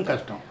ஏற்றுக்கிறதும்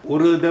கஷ்டம்.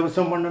 ஒரு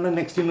திவசம் பண்ணோன்னா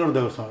நெக்ஸ்ட் இன்னொரு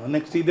திவசம்,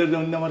 நெக்ஸ்ட்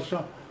இந்த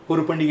வருஷம்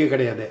ஒரு பண்டிகை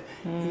கிடையாது.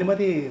 இந்த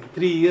மாதிரி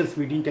 3 years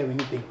we didn't have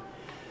anything.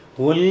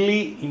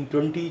 Only in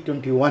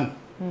 2021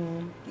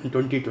 in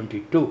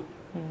 2022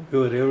 we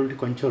were able to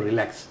கொஞ்சம்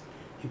ரிலாக்ஸ்.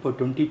 இப்போ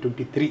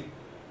 2023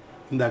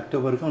 இந்த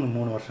அக்டோபருக்கு அவனுக்கு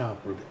 3 வருஷம் ஆக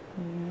போகுது.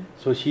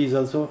 So she is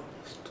also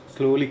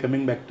slowly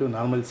coming back to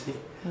normalcy.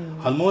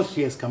 Almost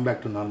she has come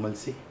back to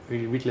normalcy.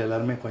 வீட்டில்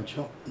எல்லாருமே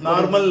கொஞ்சம்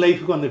நார்மல்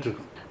லைஃபுக்கு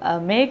வந்துட்டுருக்கோம்.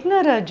 மேக்னா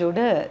ராஜோட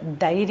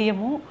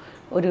தைரியமும்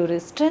ஒரு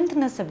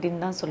ஸ்ட்ரென்த்னஸ்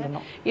அப்படின்னு தான்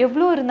சொல்லணும்.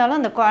 எவ்வளோ இருந்தாலும்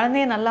அந்த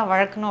குழந்தைய நல்லா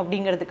வளர்க்கணும்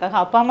அப்படிங்கிறதுக்காக,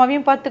 அப்பா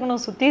அம்மாவையும்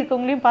பார்த்துக்கணும், சுற்றி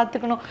இருக்கவங்களையும்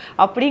பார்த்துக்கணும்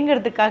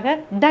அப்படிங்கிறதுக்காக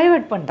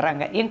டைவர்ட்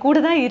பண்ணுறாங்க. என்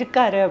கூட தான்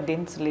இருக்காரு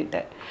அப்படின்னு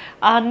சொல்லிட்டு,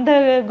 அந்த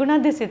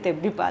குணாதிசயத்தை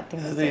எப்படி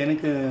பார்த்தீங்க? அது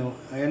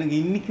எனக்கு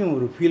இன்றைக்கும்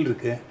ஒரு ஃபீல்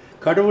இருக்குது,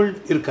 கடவுள்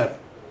இருக்கார்,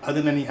 அது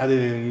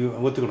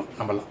ஒத்துக்கணும்.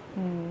 நம்மலாம்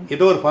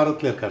ஏதோ ஒரு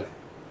பாரத்தில் இருக்கார்.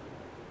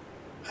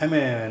 ஐம்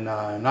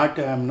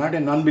நாட் ஏ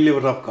நான்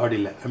பிலீவர் ஆஃப் காட்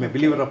இல்லை, I'm a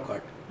believer of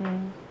God.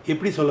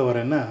 எப்படி சொல்ல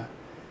வரேன்னா,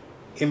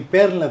 என்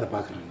பேரில் அதை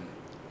பார்க்குறேன்.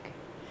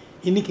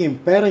 இன்றைக்கி என்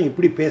பேரன்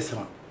எப்படி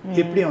பேசுகிறான்,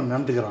 எப்படி அவன்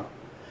நடந்துக்கிறான்,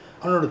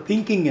 அவனோட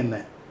திங்கிங் என்ன,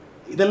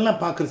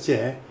 இதெல்லாம் பார்க்குறச்ச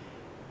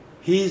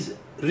he is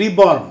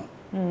reborn.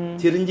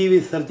 Chiranjeevi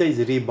Sharjah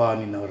is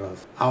reborn in our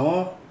house.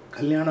 அவன்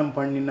கல்யாணம்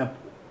பண்ணின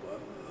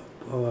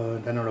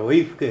தன்னோட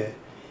ஒய்ஃப்க்கு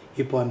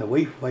இப்போ அந்த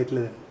ஒய்ஃப்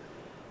வயிற்றில்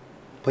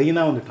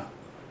பையனாக வந்துட்டான்.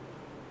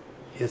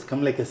 Yes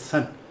come like a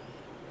Sun.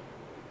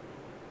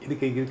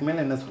 இதுக்கு மேலே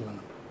என்ன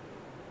சொல்லலாம்?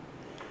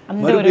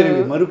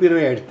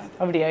 மறுபிறவை ஆயிடுச்சு.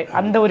 அப்படியே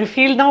அந்த ஒரு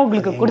ஃபீல் தான்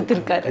உங்களுக்கு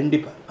கொடுத்துருக்காரு.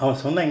 கண்டிப்பாக.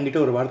 அவன் சொன்னான், என்கிட்ட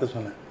ஒரு வார்த்தை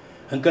சொன்னேன்,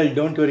 அங்கிள்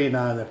டோன்ட் வரி,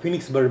 நான் அந்த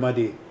ஃபீனிக்ஸ்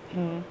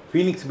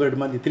பேர்டு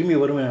மாதிரி திரும்பி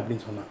வருவேன்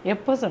அப்படின்னு சொன்னான்.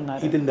 எப்போ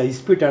சொன்னார் இது? இந்த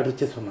இஸ்பீட்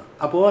ஆடிச்சே சொன்னான்.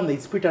 அப்போது அந்த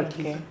இஸ்பீட்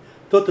ஆடிச்சு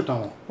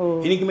தோத்துட்டான்.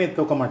 இன்றைக்குமே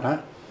தோக்க மாட்டான்.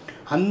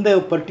 அந்த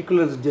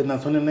பர்டிகுலர்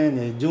நான் சொன்னேன்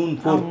June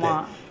 4th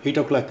 8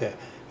 o'clock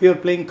we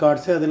were playing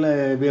cards. அதில்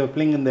we were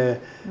playing இந்த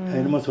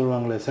என்னமோ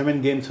சொல்லுவாங்களே 7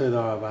 games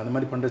ஏதோ அந்த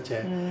மாதிரி பண்ணுறச்சே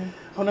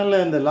அவனால்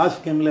அந்த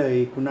லாஸ்ட் கேமில்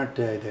could not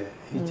இது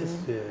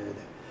just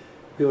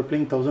we were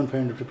playing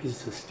 1500 rupees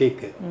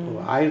ஸ்டேக்கு.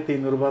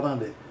 1500 ரூபா தான்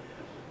அது.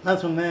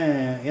 நான் சொன்னேன்,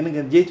 எனக்கு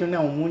ஜெயிச்சோடனே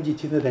அவன் மூஞ்சி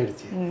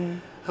சின்னதாகிடுச்சு.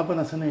 அப்போ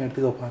நான் சொன்னேன்,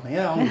 எடுத்துக்க வைப்பாங்க.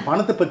 ஏன் அவனுக்கு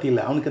பணத்தை பற்றி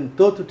இல்லை, அவனுக்கு அந்த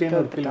தோத்துட்டேன்னு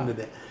ஒரு ஃபீல்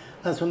இருந்தது.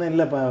 நான் சொன்னேன்,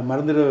 இல்லை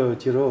மறந்துட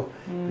வச்சிரோ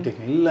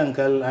டெக்னிக். இல்லை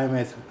அங்கிள் ஐஎம்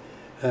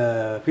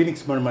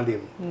ஃபீனிக்ஸ் பேர்டு மாதிரி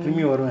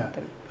திரும்பி வருவேன்,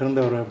 பிறந்த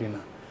வருவேன்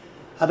அப்படின்னா.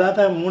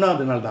 அதாவது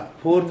 3வது நாள் தான்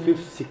 4th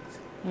 5th 6th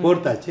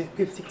 4th ஆச்சு.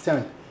 5th 6th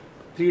 7th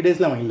 3 days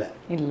அவன்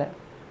இல்லை.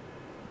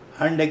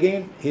 And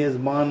again he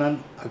has born on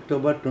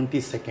October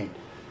 22nd.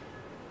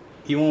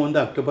 இவன் வந்து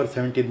October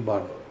 17th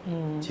பார்ன்.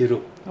 சிரு.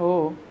 ஓ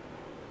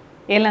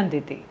 7ஆம்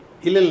தேதி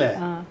இல்லை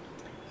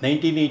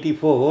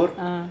 1984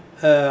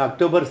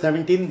 October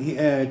 17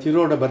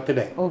 சிரோட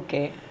பர்த்டே.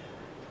 ஓகே.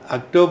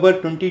 October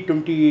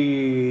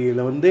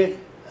 2020 வந்து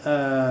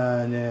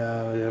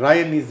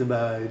ராயன் இஸ்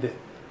இது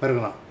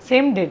பிறகுறான்.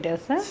 Same data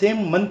sir?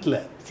 சேம் மந்த்ல.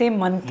 சேம்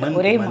மந்த்,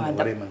 ஒரே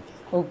மாதம்.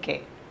 ஓகே.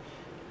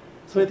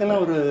 ஸோ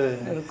இதெல்லாம் ஒரு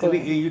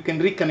யூ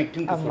கேன்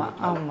ரீகனெக்டிங்.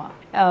 ஆமாம்.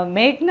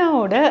 மேக்னா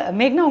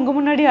உங்கள்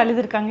முன்னாடி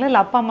அழுதுருக்காங்களா,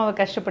 இல்லை அப்பா அம்மாவை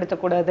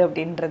கஷ்டப்படுத்தக்கூடாது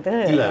அப்படின்றது?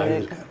 இல்லை,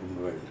 அழுதுருக்கா, ரொம்ப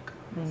அழுதுருக்கா.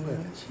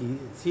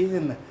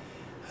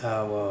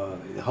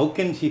 ஹவு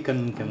கேன் ஷீ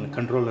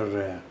கண்ட்ரோலர்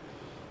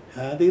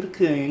அது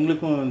இருக்குது.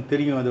 எங்களுக்கும்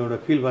தெரியும், அதோட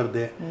ஃபீல்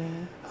வருது.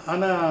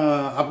 ஆனால்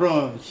அப்புறம்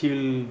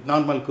ஷீல்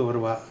நார்மலுக்கு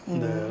வருவா,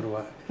 இந்த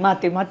வருவா,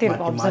 மாற்றி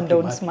இருக்கும், அப்ஸ் அண்ட்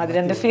டவுன்ஸ் மாதிரி.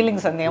 அந்த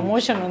ஃபீலிங்ஸ், அந்த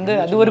எமோஷன் வந்து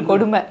அது ஒரு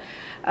கொடுமை.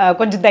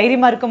 கொஞ்சம்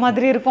தைரியமாக இருக்க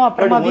மாதிரி இருக்கும்,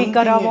 அப்புறமா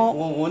வீக்கராகும்.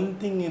 ஒன்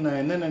திங் நான்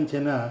என்ன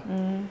நினச்சேன்னா,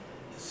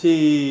 சி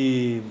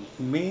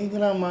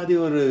மேகனா மாதிரி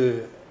ஒரு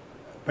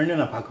பெண்ணை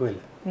நான் பார்க்கவே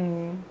இல்லை.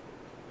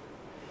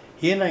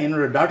 ஏன்னா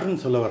என்னோட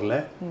டாக்டர்னு சொல்ல வரல,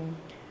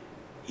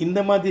 இந்த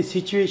மாதிரி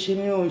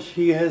சிச்சுவேஷனையும்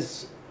she has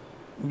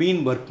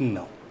been working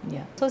now.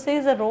 So say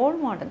is a role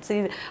model. So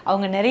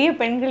அவங்க நிறைய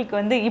பெண்களுக்கு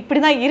வந்து இப்படி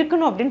தான்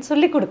இருக்கணும் அப்படின்னு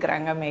சொல்லி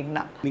கொடுக்குறாங்க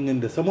மேக்னா. நீங்கள்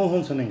இந்த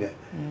சமூகம் சொன்னீங்க,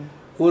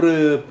 ஒரு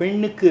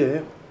பெண்ணுக்கு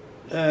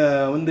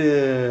வந்து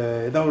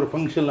ஏதாவது ஒரு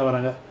ஃபங்க்ஷனில்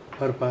வராங்க,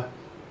 பாருப்பா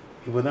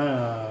இப்போ தான்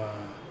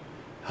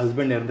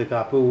ஹஸ்பண்ட் இறந்துக்கா,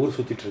 அப்போ ஊர்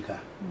சுற்றிட்டுருக்கா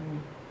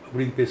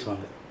அப்படின்னு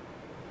பேசுவாங்க.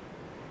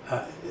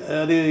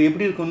 அது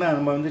எப்படி இருக்குன்னா,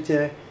 நம்ம வந்துச்சு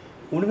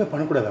ஒன்றுமே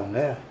பண்ணக்கூடாது,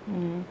 அவங்க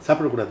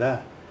சாப்பிடக்கூடாதா,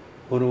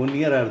 ஒரு 1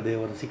 year ஆகுது,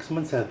 ஒரு 6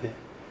 months ஆகுது,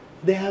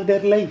 தே ஹாவ்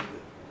தேர் லைஃப்.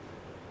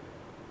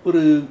 ஒரு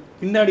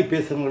பின்னாடி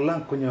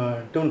பேசுகிறவங்கெல்லாம் கொஞ்சம்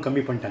டோன்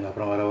கம்மி பண்ணிட்டாங்க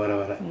அப்புறம் வர வர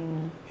வர.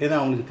 ஏன்னா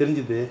அவங்களுக்கு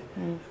தெரிஞ்சுது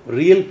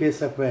ரியல்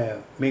ஃபேஸ் ஆஃப்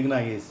மேக்னா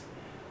is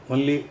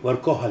only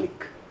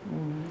ஒர்க்கோஹாலிக்.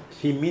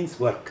 She means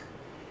work.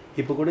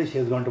 இப்போ கூட she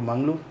has gone to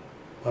Mangalore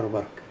for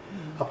work.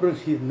 அப்புறம்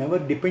ஷீ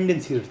நெவர்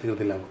டிபெண்டன்சி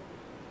எடுத்துக்கிறது இல்லை.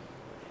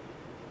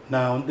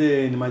 நான் வந்து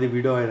இந்த மாதிரி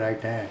வீடியோ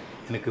ஆகிட்டேன்,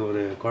 எனக்கு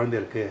ஒரு குழந்தை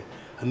இருக்குது,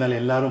 அதனால்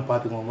எல்லோரும்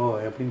பார்த்துக்கோங்க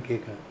அப்படின்னு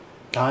கேட்குறேன்.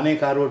 தானே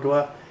கார்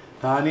ஓட்டுவா,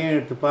 தானே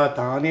எடுத்துப்பா,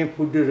 தானே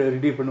ஃபுட்டு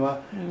ரெடி பண்ணுவா,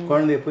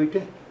 குழந்தைய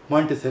போயிட்டு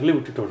மாண்டெசரில்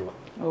விட்டுட்டு வருவான்.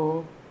 ஓ,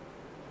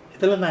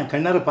 இதெல்லாம் நான்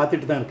கண்ணார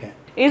பார்த்துட்டு தான் இருக்கேன்.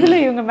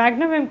 இதில் இவங்க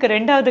மேக்னா மேம்க்கு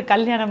 2வது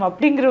கல்யாணம்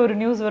அப்படிங்கிற ஒரு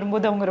நியூஸ்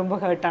வரும்போது அவங்க ரொம்ப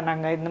ஹர்ட்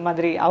ஆனாங்க. இந்த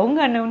மாதிரி அவங்க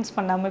அனௌன்ஸ்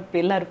பண்ணாமல் இப்போ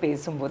எல்லோரும்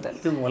பேசும்போது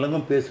இது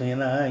உலகம் பேசும்.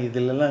 ஏன்னா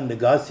இதிலெல்லாம் இந்த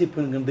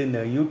காசிப்புங்கிறது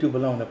இந்த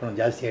யூடியூப்பெல்லாம் வந்து அப்புறம்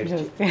ஜாஸ்தி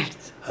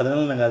ஆகிடுச்சு.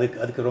 அதனால் நாங்கள்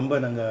அதுக்கு ரொம்ப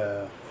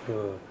நாங்கள்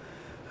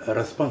ஒரு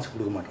ரெஸ்பான்ஸ்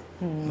கொடுக்க மாட்டோம்.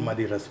 இந்த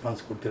மாதிரி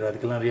ரெஸ்பான்ஸ் கொடுத்துரு,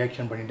 அதுக்கெல்லாம்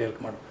ரியாக்ஷன் பண்ணிகிட்டே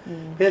இருக்க மாட்டோம்.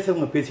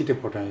 பேசுகிறவங்க பேசிகிட்டே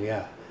போட்டாங்க இல்லையா,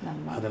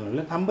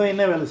 அதனால நம்ம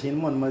என்ன வேலை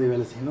செய்யணுமோ அந்த மாதிரி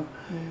வேலை செய்யணும்.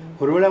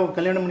 ஒருவேளை அவங்க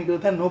கல்யாணம்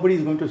பண்ணிக்கிறது தான் nobody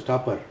is going to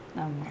stop her.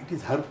 It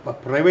is her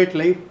private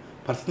life,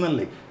 personal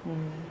life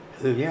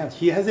இல்லையா.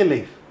 She has a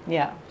life,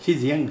 she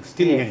is young,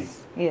 still young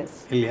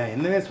இல்லையா.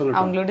 என்னவே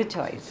சொல்லணும், அவங்களோட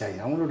சாய்ஸ்,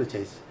 அவங்களோட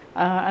சாய்ஸ்.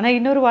 ஆனால்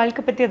இன்னொரு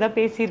வாழ்க்கை பற்றி எதாவது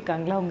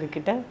பேசியிருக்காங்களா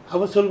உங்ககிட்ட?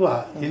 அவள் சொல்வா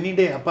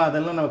எனிடே, அப்பா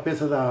அதெல்லாம் நம்ம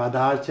பேசுறதா அது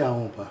ஆச்சு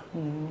ஆகும்ப்பா,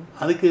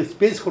 அதுக்கு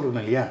ஸ்பேஸ்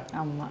கொடுக்கணும் இல்லையா.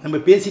 நம்ம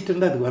பேசிகிட்டு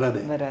இருந்தால் அதுக்கு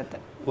வராது.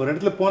 ஒரு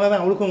இடத்துல போனால்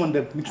தான் அவளுக்கும்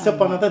அந்த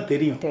மிக்ஸ்அப் ஆனால் தான்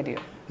தெரியும்.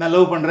 நான்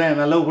லவ்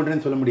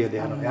பண்ணுறேன்னு சொல்ல முடியாது,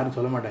 யாரும்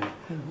சொல்ல மாட்டாங்க.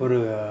 ஒரு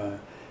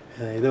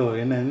ஏதோ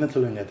என்ன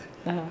சொல்லுவாங்க, அது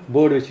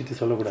போர்டு வச்சுட்டு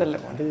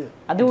சொல்லக்கூடாது.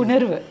 அது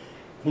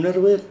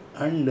உணர்வு.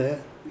 அண்டு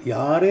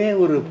யாரே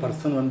ஒரு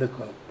பர்சன் வந்து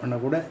பண்ண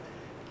கூட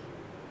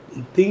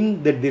think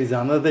that there is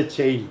another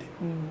child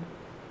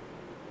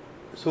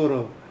so ஒரு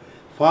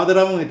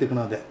ஃபாதராகவும்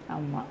ஏற்றுக்கணும் அதை.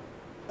 ஆமாம்,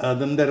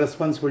 அது அந்த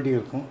ரெஸ்பான்சிபிலிட்டி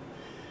இருக்கும்.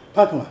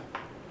 பார்க்கலாம்,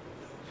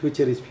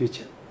 future is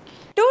future.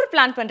 Tour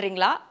plan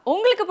பண்றீங்களா?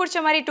 உங்களுக்கு பிடிச்ச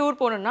மாதிரி டூர்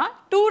போகணும்னா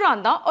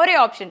டூரான் தான் ஒரே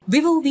option.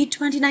 Vivo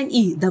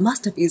V29e, the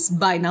masterpiece.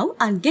 Buy now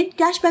and get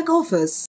cashback offers.